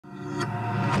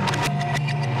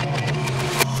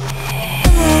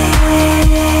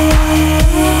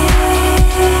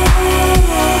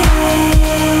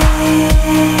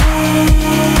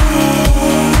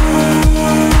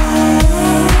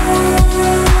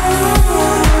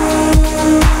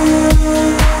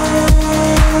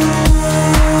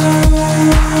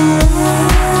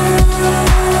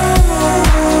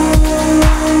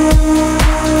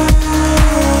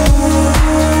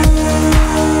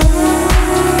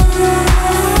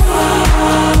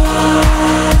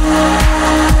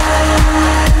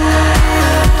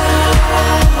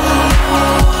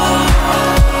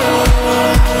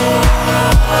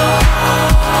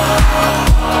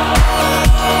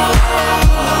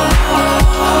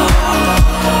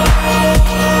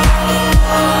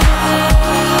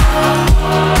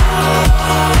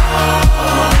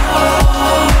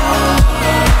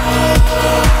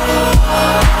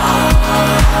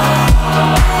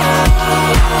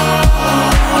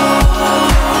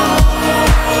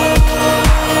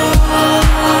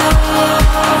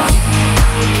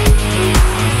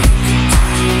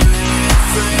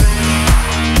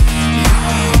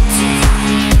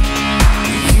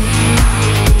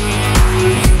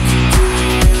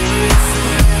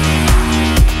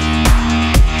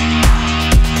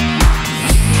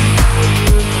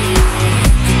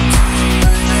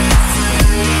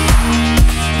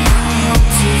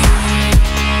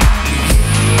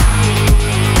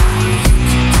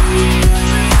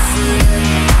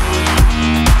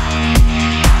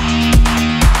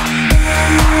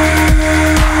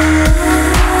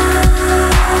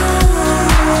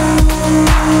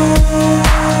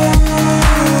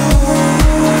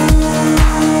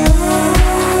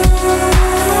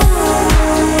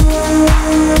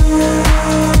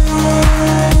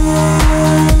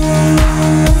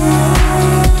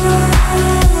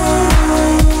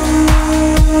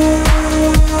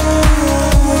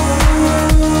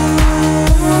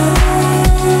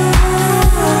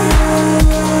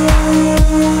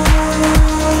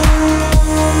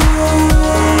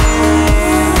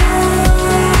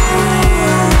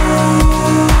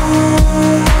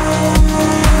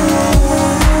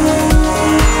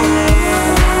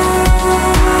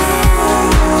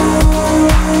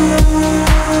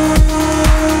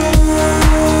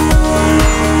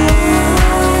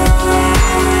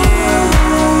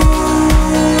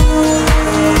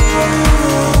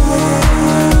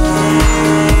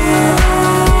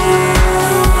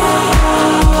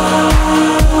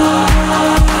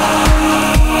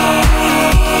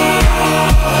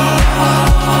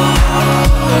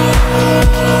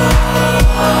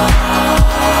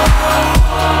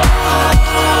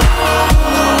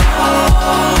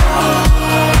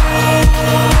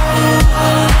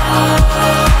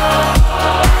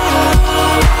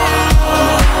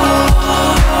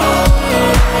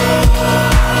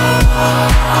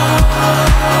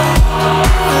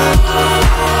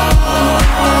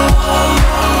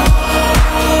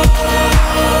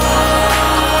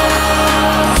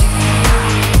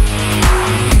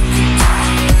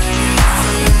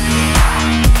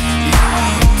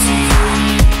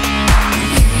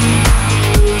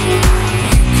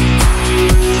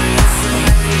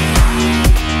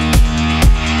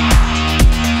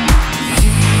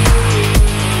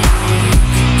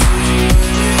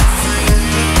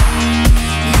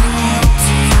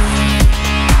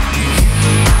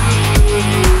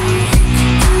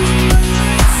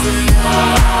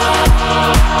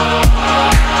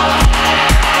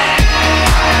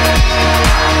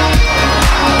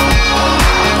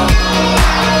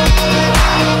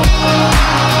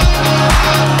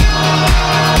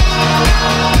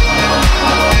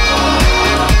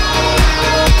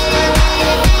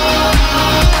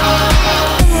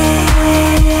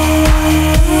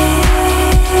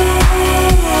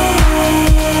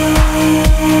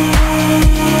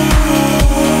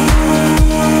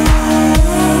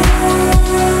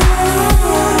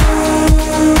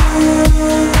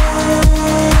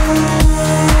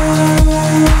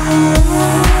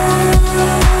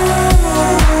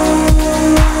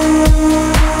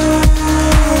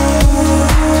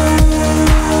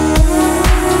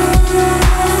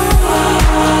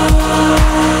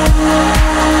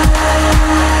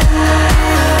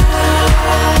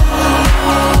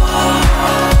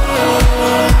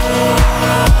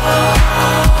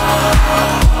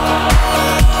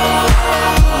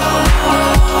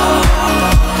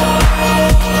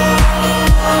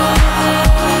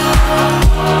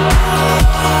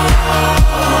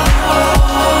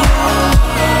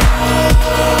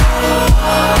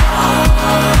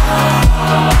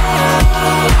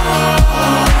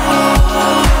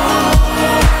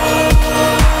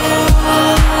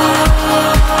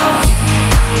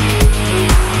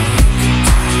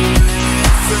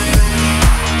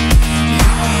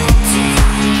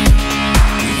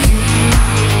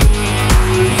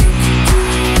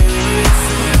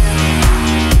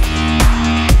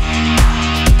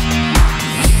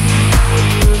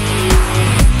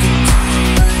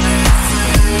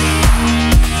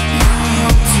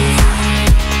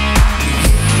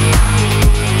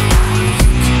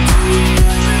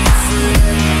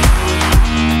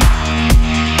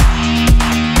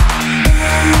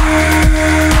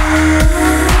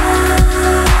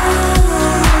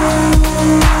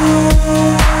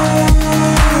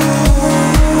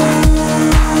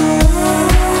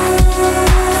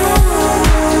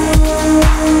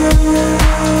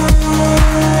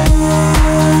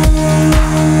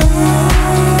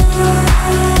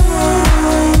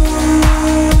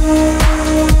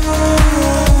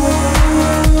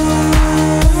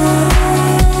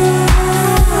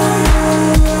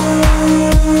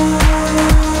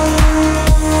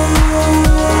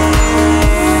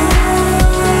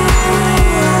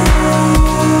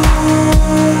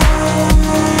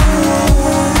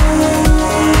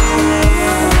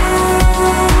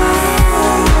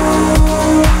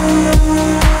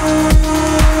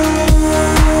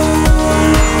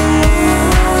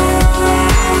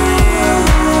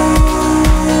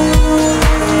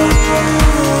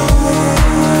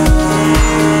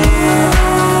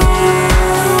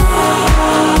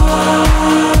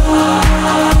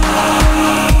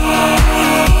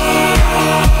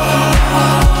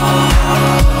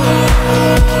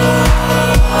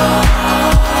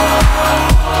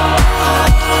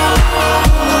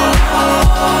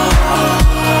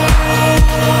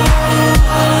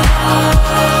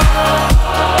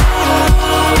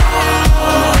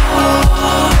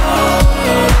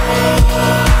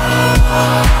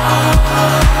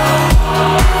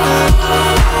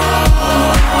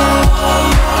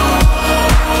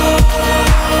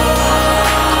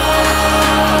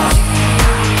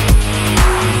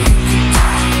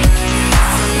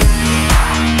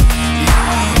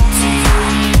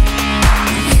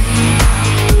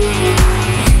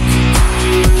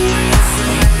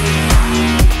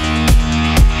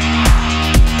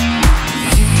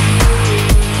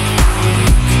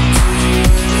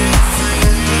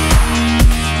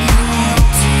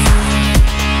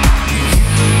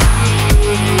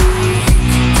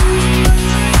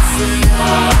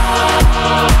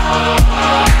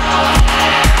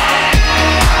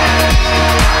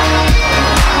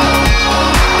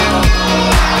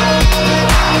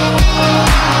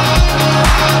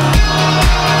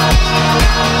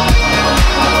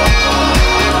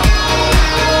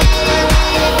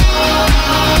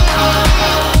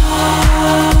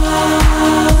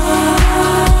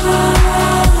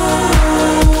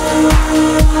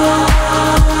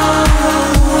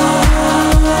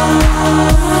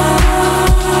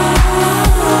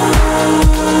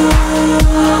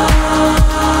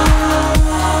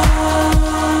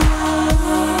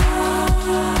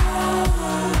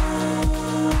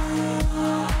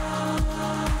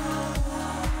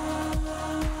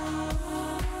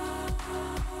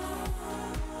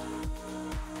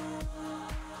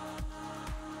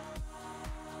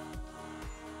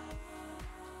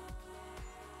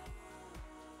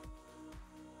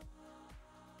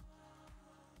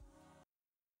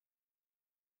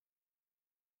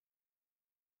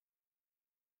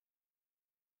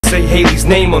say Haley's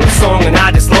name on the song and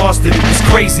I just lost it. It was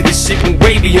crazy, this shit went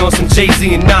way beyond some Jay-Z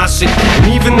and Nas shit.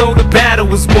 And even though the battle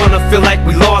was won, I feel like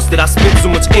we lost it. I spent so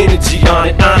much energy on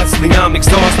it, honestly I'm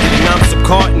exhausted. And I'm so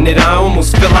caught in it, I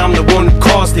almost feel I'm the one who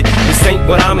caused it. This ain't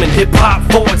what I'm in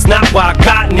hip-hop for, it's not why I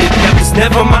gotten it. That was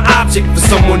never my object, for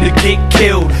someone to get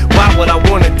killed. Why would I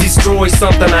wanna destroy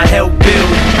something I helped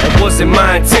build? That wasn't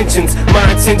my intentions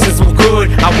were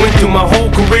good. I went through my whole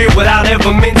career without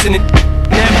ever mentioning it.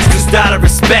 That was just out of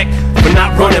respect for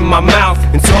not running my mouth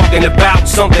and talking about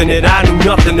something that I knew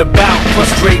nothing about.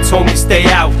 Plus Dre told me stay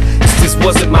out, this just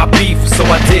wasn't my beef, so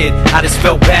I did. I just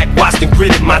fell back, watched and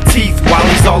gritted my teeth while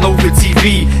he's all over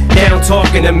TV. Now I'm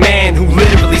talking to a man who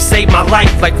literally saved my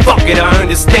life. Like fuck it, I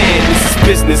understand this is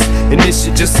business, and this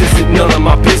shit just isn't none of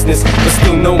my business. But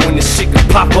still knowing this shit could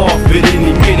pop off at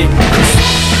any minute.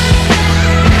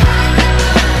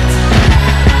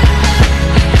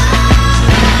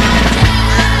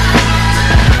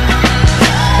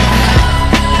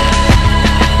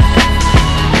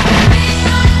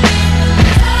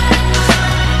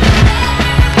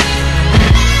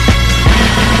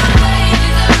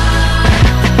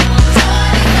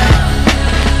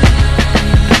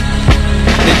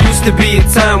 To be a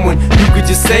time when you could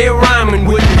just say a rhyme and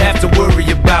wouldn't have to worry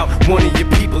about one of your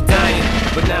people dying.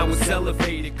 But now it's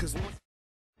elevated, 'cause